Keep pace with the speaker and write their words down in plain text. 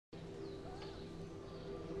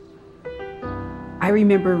I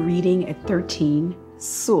remember reading at 13,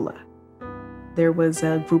 Sula. There was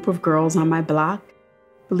a group of girls on my block.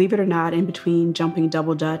 Believe it or not, in between jumping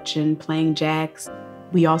double dutch and playing jacks,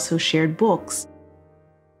 we also shared books.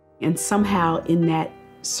 And somehow in that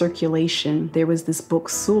circulation, there was this book,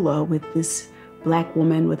 Sula, with this Black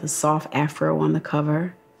woman with a soft afro on the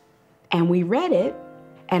cover. And we read it,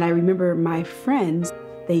 and I remember my friends,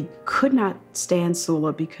 they could not stand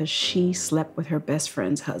Sula because she slept with her best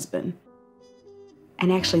friend's husband.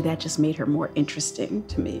 And actually that just made her more interesting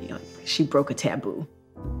to me. Like, she broke a taboo.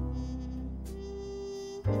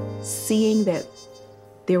 Seeing that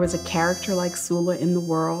there was a character like Sula in the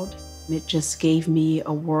world, it just gave me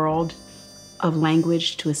a world of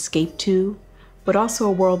language to escape to, but also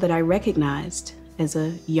a world that I recognized as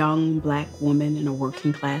a young Black woman in a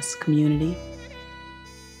working class community.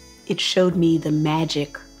 It showed me the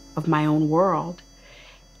magic of my own world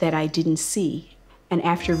that I didn't see. And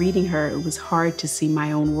after reading her, it was hard to see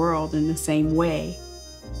my own world in the same way.